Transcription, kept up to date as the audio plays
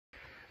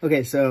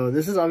Okay, so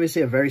this is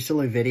obviously a very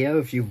silly video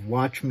if you've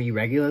watched me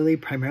regularly,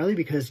 primarily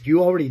because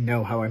you already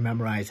know how I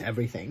memorize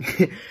everything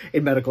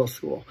in medical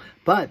school.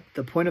 But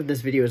the point of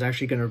this video is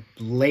actually going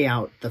to lay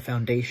out the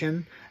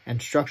foundation and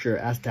structure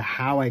as to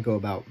how I go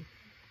about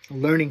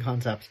learning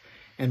concepts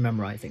and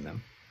memorizing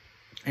them.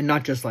 And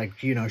not just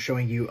like, you know,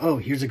 showing you, oh,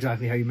 here's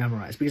exactly how you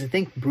memorize. Because I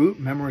think brute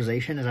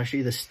memorization is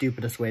actually the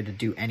stupidest way to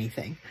do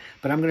anything.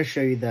 But I'm going to show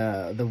you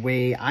the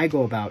way I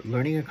go about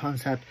learning a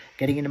concept,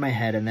 getting into my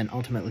head, and then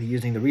ultimately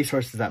using the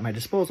resources at my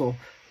disposal,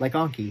 like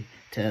Anki,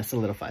 to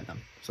solidify them.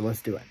 So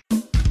let's do it.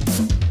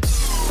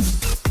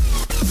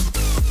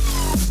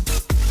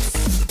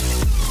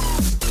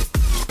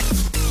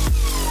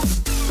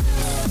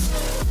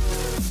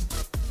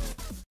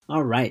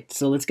 All right,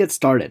 so let's get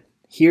started.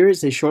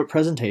 Here's a short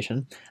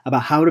presentation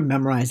about how to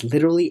memorize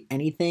literally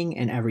anything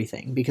and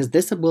everything, because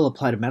this will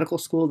apply to medical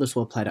school, this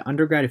will apply to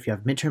undergrad if you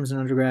have midterms in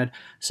undergrad.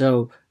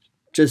 So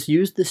just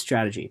use this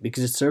strategy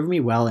because it served me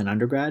well in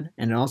undergrad,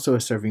 and it also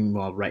is serving me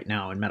well right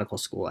now in medical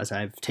school as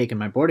I've taken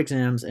my board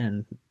exams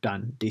and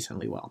done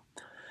decently well.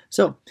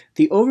 So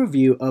the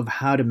overview of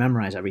how to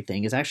memorize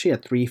everything is actually a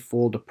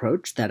threefold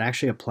approach that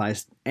actually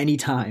applies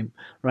anytime,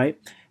 right?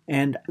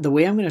 And the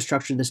way I'm going to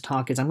structure this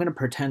talk is I'm going to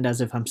pretend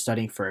as if I'm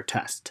studying for a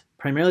test,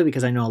 primarily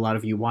because I know a lot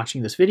of you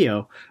watching this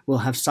video will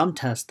have some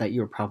tests that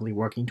you're probably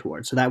working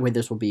towards. So that way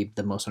this will be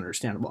the most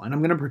understandable. And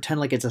I'm going to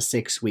pretend like it's a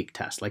 6-week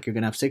test, like you're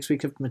going to have 6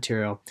 weeks of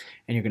material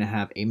and you're going to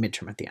have a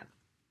midterm at the end.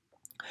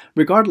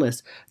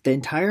 Regardless, the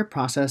entire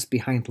process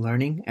behind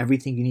learning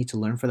everything you need to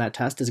learn for that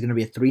test is going to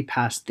be a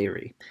 3-pass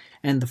theory.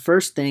 And the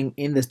first thing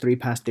in this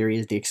 3-pass theory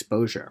is the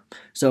exposure.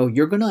 So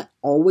you're going to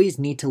always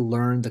need to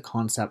learn the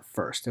concept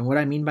first. And what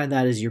I mean by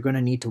that is you're going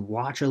to need to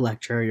watch a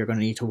lecture, you're going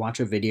to need to watch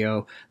a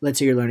video. Let's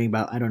say you're learning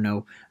about, I don't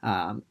know,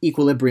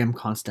 equilibrium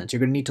constants.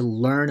 You're going to need to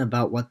learn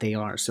about what they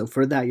are. So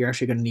for that, you're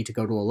actually going to need to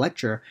go to a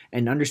lecture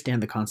and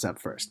understand the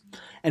concept first.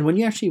 And when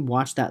you actually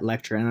watch that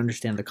lecture and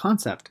understand the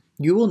concept,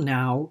 you will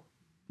now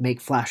make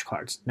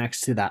flashcards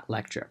next to that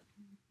lecture.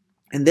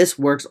 And this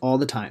works all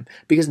the time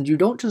because you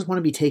don't just want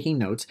to be taking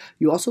notes,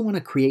 you also want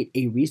to create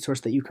a resource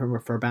that you can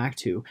refer back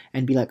to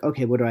and be like,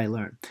 okay, what do I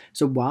learn?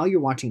 So while you're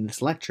watching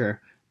this lecture,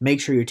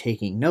 make sure you're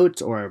taking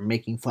notes or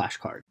making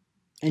flashcards.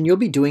 And you'll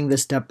be doing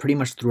this step pretty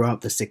much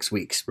throughout the 6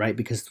 weeks, right?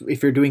 Because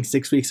if you're doing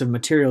 6 weeks of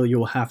material, you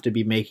will have to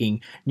be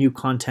making new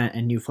content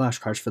and new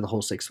flashcards for the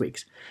whole 6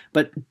 weeks.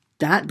 But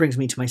that brings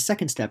me to my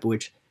second step,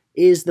 which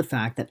is the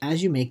fact that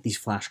as you make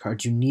these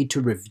flashcards, you need to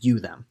review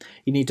them.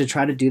 You need to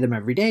try to do them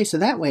every day. So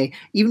that way,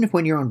 even if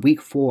when you're on week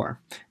 4,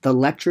 the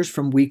lectures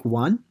from week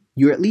 1,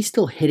 you're at least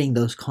still hitting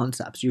those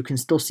concepts. You can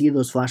still see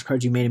those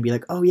flashcards you made and be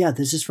like, oh yeah,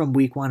 this is from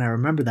week 1. I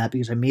remember that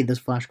because I made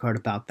this flashcard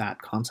about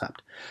that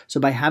concept.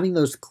 So by having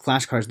those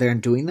flashcards there and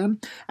doing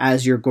them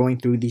as you're going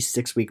through the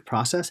 6-week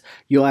process,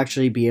 you'll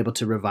actually be able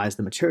to revise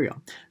the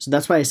material. So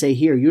that's why I say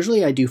here,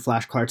 usually I do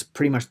flashcards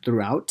pretty much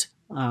throughout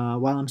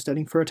while I'm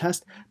studying for a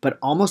test, but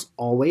almost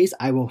always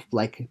I will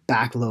like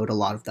backload a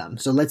lot of them.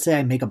 So let's say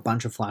I make a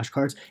bunch of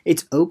flashcards.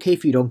 It's okay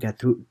if you don't get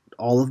through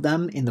all of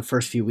them in the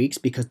first few weeks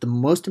because the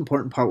most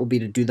important part will be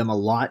to do them a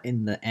lot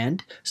in the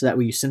end so that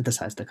way you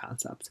synthesize the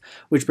concepts.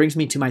 Which brings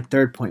me to my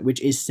third point,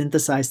 which is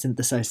synthesize,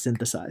 synthesize,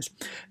 synthesize.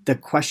 The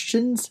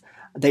questions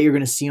that you're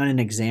going to see on an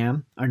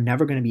exam are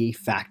never going to be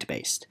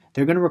fact-based.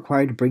 They're going to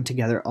require you to bring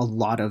together a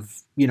lot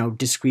of, you know,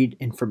 discrete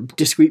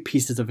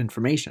pieces of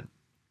information.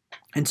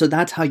 And so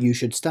that's how you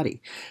should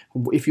study.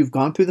 If you've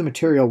gone through the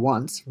material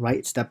once,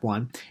 right, step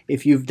 1,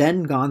 if you've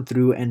then gone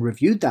through and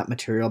reviewed that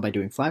material by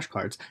doing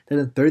flashcards, then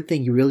the third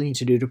thing you really need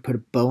to do to put a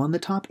bow on the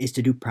top is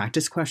to do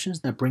practice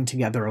questions that bring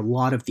together a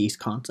lot of these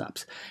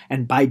concepts.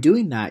 And by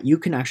doing that, you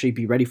can actually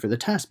be ready for the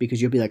test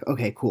because you'll be like,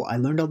 okay, cool, I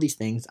learned all these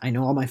things. I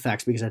know all my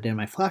facts because I did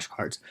my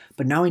flashcards,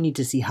 but now I need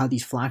to see how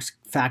these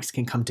facts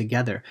can come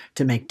together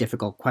to make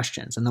difficult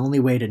questions. And the only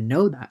way to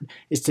know that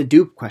is to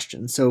do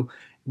questions. So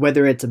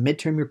whether it's a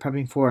midterm you're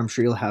prepping for, I'm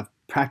sure you'll have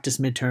practice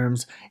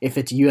midterms. If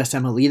it's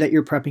USMLE that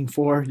you're prepping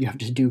for, you have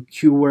to do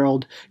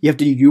QWorld. You have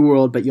to do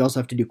UWorld, but you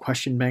also have to do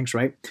question banks,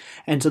 right?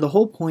 And so the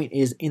whole point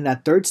is in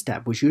that third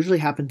step, which usually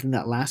happens in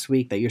that last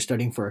week that you're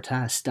studying for a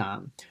test,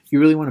 you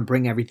really want to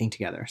bring everything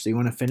together. So you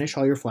want to finish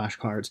all your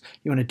flashcards.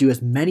 You want to do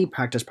as many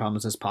practice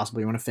problems as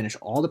possible. You want to finish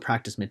all the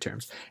practice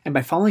midterms. And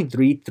by following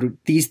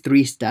these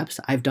 3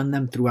 steps, I've done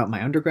them throughout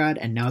my undergrad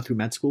and now through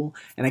med school.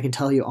 And I can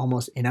tell you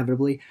almost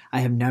inevitably, I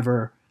have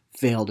never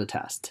failed a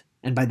test.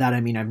 And by that,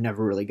 I mean, I've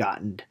never really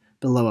gotten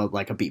below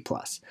like a B+.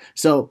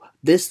 So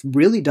this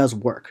really does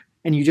work.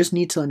 And you just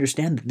need to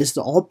understand that this is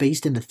all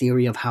based in the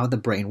theory of how the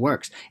brain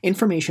works.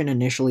 Information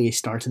initially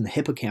starts in the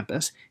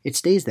hippocampus, it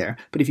stays there,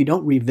 but if you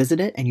don't revisit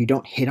it and you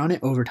don't hit on it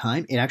over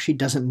time, it actually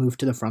doesn't move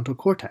to the frontal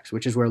cortex,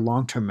 which is where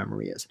long-term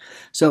memory is.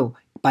 So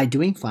by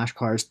doing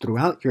flashcards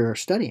throughout your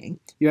studying,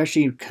 you're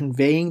actually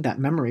conveying that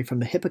memory from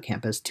the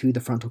hippocampus to the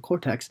frontal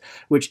cortex,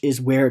 which is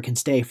where it can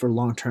stay for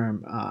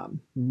long-term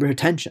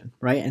retention,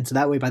 right? And so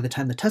that way, by the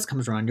time the test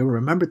comes around, you'll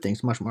remember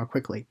things much more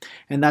quickly.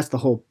 And that's the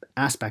whole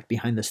aspect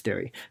behind this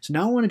theory. So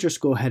now I want to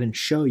just go ahead and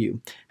show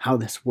you how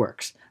this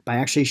works by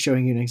actually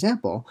showing you an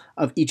example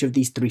of each of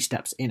these 3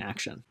 steps in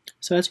action.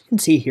 So as you can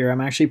see here,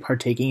 I'm actually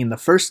partaking in the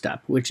first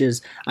step, which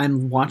is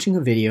I'm watching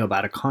a video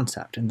about a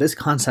concept. And this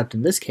concept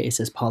in this case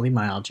is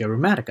polymyalgia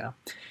rheumatica.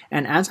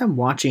 And as I'm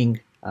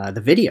watching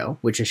the video,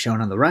 which is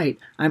shown on the right,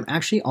 I'm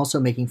actually also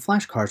making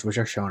flashcards, which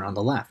are shown on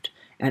the left.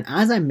 And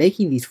as I'm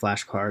making these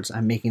flashcards,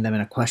 I'm making them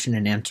in a question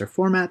and answer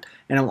format,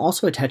 and I'm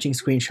also attaching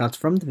screenshots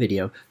from the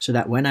video so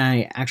that when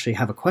I actually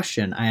have a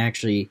question, I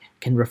actually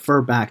can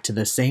refer back to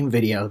the same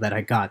video that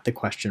I got the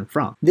question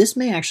from. This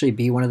may actually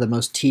be one of the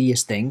most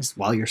tedious things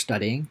while you're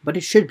studying, but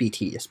it should be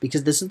tedious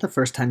because this is the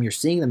first time you're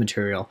seeing the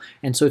material,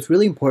 and so it's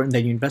really important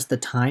that you invest the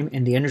time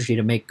and the energy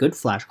to make good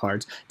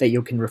flashcards that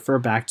you can refer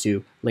back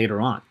to later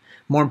on.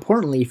 More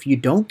importantly, if you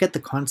don't get the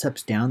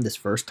concepts down this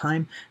first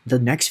time, the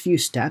next few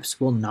steps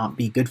will not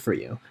be good for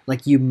you.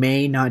 Like you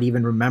may not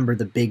even remember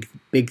the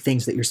big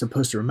things that you're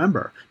supposed to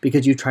remember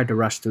because you tried to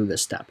rush through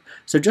this step.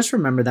 So just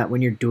remember that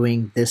when you're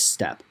doing this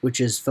step,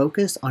 which is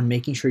focus on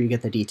making sure you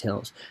get the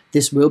details,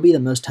 this will be the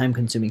most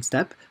time-consuming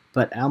step,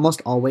 but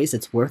almost always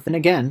it's worth it. And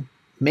again,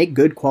 make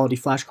good quality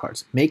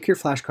flashcards. Make your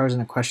flashcards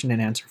in a question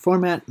and answer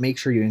format. Make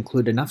sure you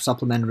include enough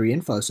supplementary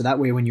info so that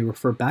way when you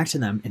refer back to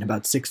them in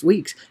about 6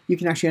 weeks, you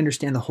can actually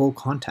understand the whole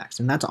context.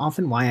 And that's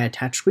often why I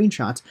attach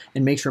screenshots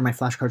and make sure my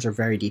flashcards are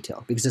very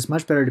detailed, because it's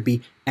much better to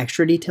be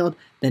extra detailed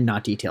than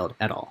not detailed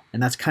at all.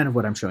 And that's kind of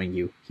what I'm showing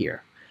you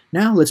here.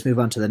 Now let's move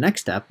on to the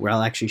next step where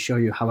I'll actually show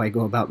you how I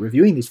go about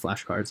reviewing these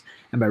flashcards.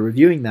 And by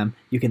reviewing them,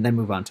 you can then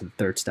move on to the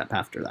third step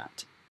after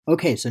that.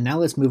 Okay, so now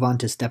let's move on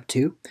to step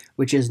 2,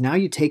 which is now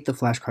you take the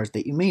flashcards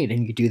that you made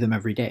and you do them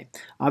every day.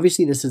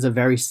 Obviously, this is a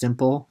very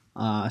simple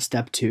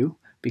step 2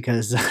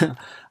 because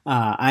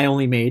I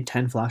only made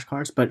 10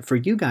 flashcards, but for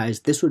you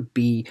guys, this would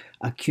be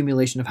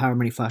accumulation of however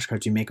many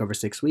flashcards you make over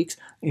 6 weeks,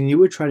 and you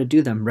would try to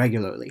do them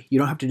regularly. You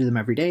don't have to do them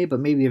every day,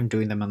 but maybe even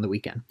doing them on the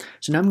weekend.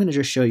 So now I'm going to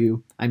just show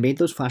you, I made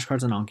those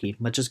flashcards on Anki.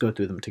 Let's just go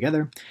through them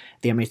together.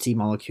 The MHC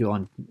molecule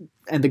on,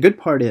 and the good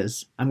part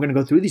is, I'm going to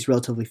go through these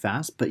relatively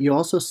fast, but you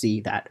also see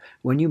that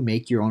when you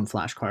make your own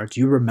flashcards,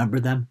 you remember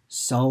them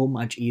so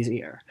much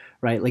easier,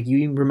 right? Like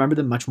you remember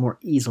them much more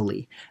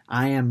easily.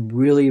 I am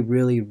really,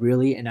 really,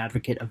 really an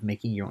advocate of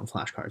making your own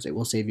flashcards. It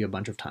will save you a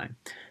bunch of time.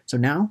 So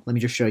now, let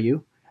me just show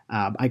you.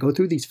 I go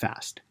through these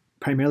fast.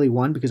 Primarily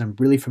 1, because I'm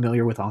really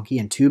familiar with Anki,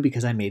 and 2,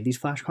 because I made these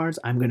flashcards,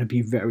 I'm going to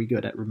be very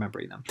good at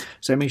remembering them.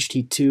 So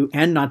MHT2,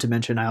 and not to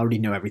mention, I already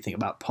know everything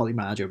about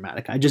polymyalgia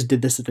rheumatica. I just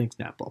did this as an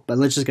example, but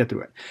let's just get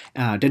through it.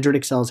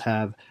 Dendritic cells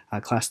have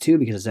class 2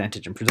 because it's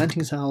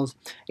antigen-presenting cells,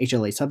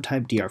 HLA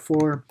subtype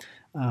DR4,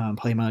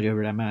 polymyalgia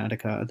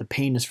rheumatica, the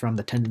pain is from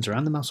the tendons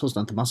around the muscles,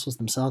 not the muscles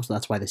themselves. So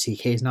that's why the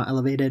CK is not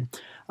elevated.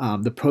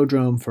 The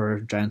prodrome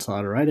for giant cell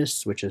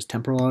arteritis, which is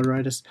temporal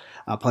arteritis.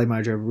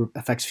 Polymyalgia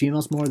affects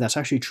females more. That's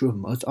actually true of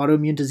most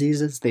autoimmune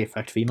diseases. They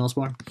affect females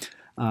more.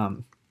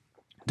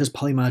 Does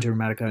polymyalgia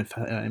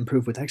rheumatica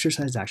improve with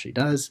exercise? It actually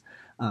does.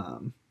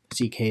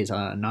 CK is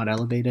not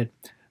elevated.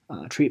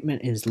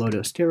 Treatment is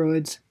low-dose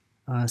steroids.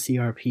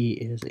 CRP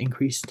is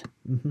increased.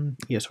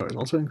 ESR is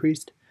also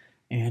increased.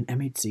 And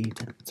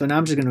MHC. So now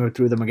I'm just going to go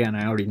through them again.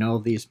 I already know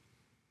these.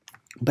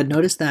 But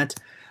notice that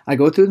I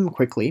go through them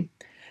quickly.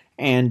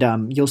 And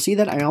you'll see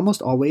that I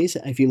almost always,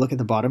 if you look at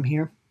the bottom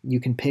here, you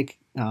can pick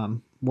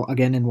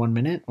again in 1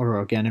 minute, or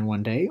again in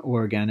 1 day,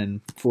 or again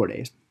in 4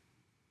 days.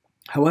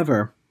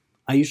 However,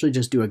 I usually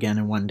just do again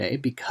in 1 day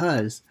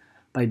because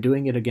by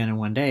doing it again in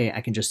 1 day, I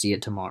can just see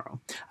it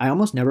tomorrow. I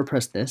almost never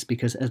press this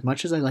because as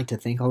much as I like to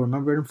think I'll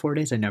remember it in 4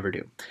 days, I never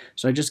do.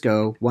 So I just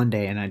go 1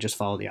 day and I just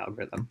follow the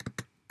algorithm.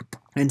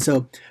 And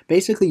so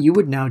basically you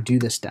would now do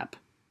this step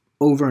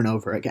over and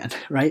over again,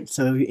 right?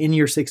 So in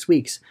your 6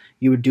 weeks,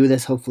 you would do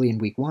this hopefully in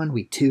week 1,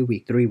 week 2,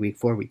 week 3, week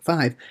 4, week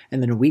 5,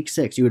 and then in week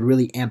 6, you would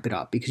really amp it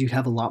up because you'd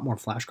have a lot more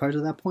flashcards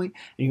at that point,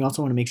 and you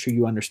also want to make sure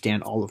you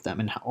understand all of them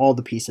and how all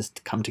the pieces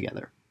come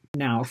together.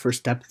 Now for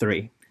step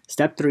 3.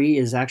 Step 3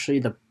 is actually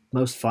the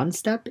most fun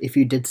step if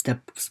you did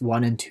steps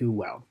 1 and 2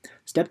 well.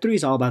 Step 3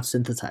 is all about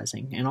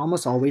synthesizing, and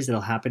almost always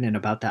it'll happen in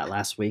about that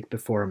last week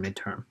before a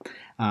midterm,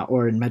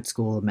 or in med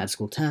school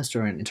test,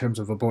 or in terms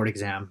of a board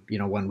exam,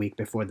 1 week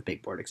before the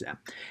big board exam.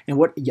 And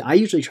what I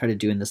usually try to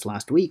do in this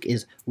last week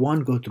is,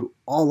 1, go through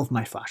all of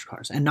my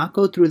flashcards, and not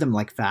go through them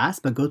like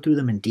fast, but go through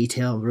them in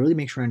detail, really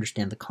make sure I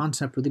understand the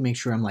concept, really make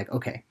sure I'm like,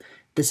 okay,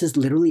 this is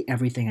literally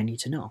everything I need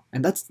to know.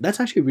 And that's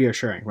actually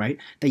reassuring, right?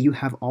 That you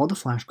have all the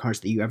flashcards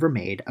that you ever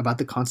made about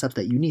the concept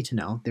that you need to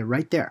know. They're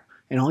right there.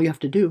 And all you have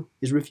to do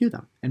is review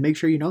them and make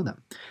sure you know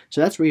them. So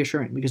that's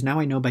reassuring because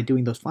now I know by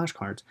doing those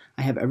flashcards,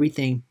 I have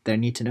everything that I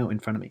need to know in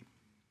front of me.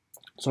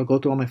 So I'll go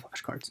through all my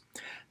flashcards.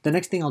 The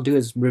next thing I'll do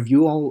is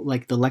review all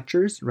like the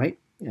lectures, right?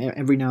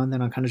 Every now and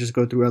then I'll kind of just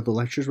go through all the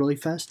lectures really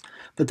fast.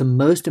 But the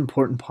most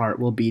important part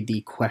will be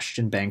the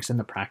question banks and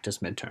the practice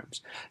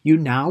midterms. You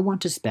now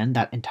want to spend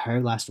that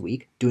entire last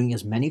week doing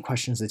as many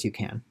questions as you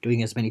can,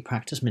 doing as many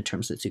practice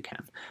midterms as you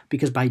can.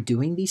 Because by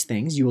doing these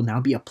things, you will now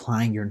be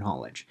applying your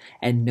knowledge.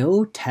 And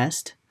no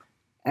test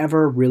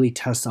ever really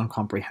tests on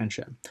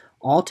comprehension.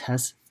 All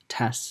tests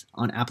tests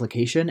on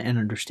application and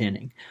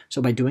understanding.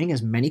 So by doing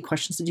as many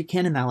questions as you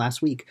can in that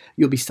last week,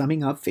 you'll be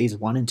summing up phase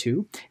 1 and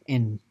 2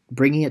 and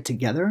bringing it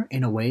together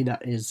in a way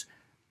that is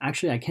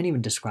actually, I can't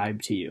even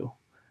describe to you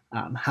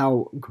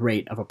how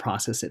great of a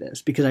process it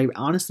is, because I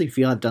honestly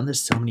feel I've done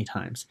this so many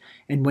times,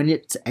 and when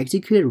it's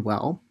executed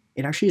well,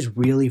 it actually is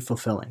really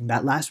fulfilling.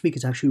 That last week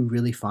is actually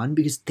really fun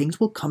because things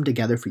will come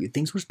together for you.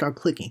 Things will start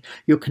clicking.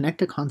 You'll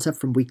connect a concept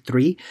from week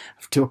 3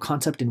 to a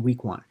concept in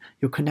week 1.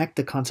 You'll connect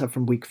the concept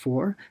from week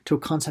 4 to a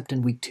concept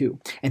in week 2.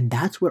 And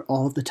that's where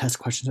all of the test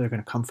questions are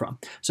going to come from.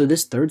 So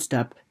this third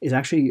step is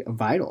actually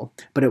vital,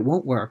 but it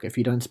won't work if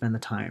you don't spend the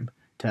time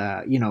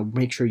to,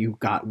 make sure you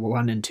got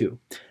 1 and 2.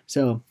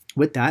 So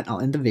with that,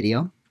 I'll end the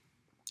video.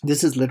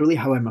 This is literally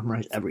how I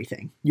memorize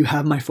everything. You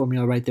have my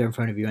formula right there in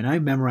front of you, and I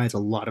memorize a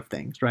lot of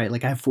things, right?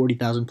 Like I have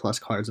 40,000 plus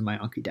cards in my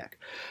Anki deck.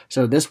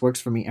 So this works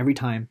for me every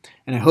time,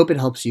 and I hope it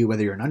helps you,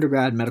 whether you're an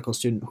undergrad, medical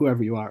student,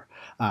 whoever you are.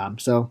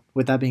 So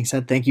with that being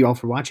said, thank you all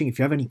for watching. If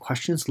you have any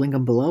questions, link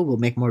them below. We'll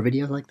make more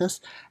videos like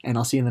this, and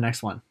I'll see you in the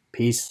next one.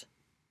 Peace.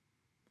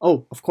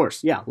 Oh, of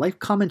course, yeah, like,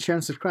 comment, share,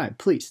 and subscribe,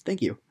 please.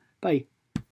 Thank you. Bye.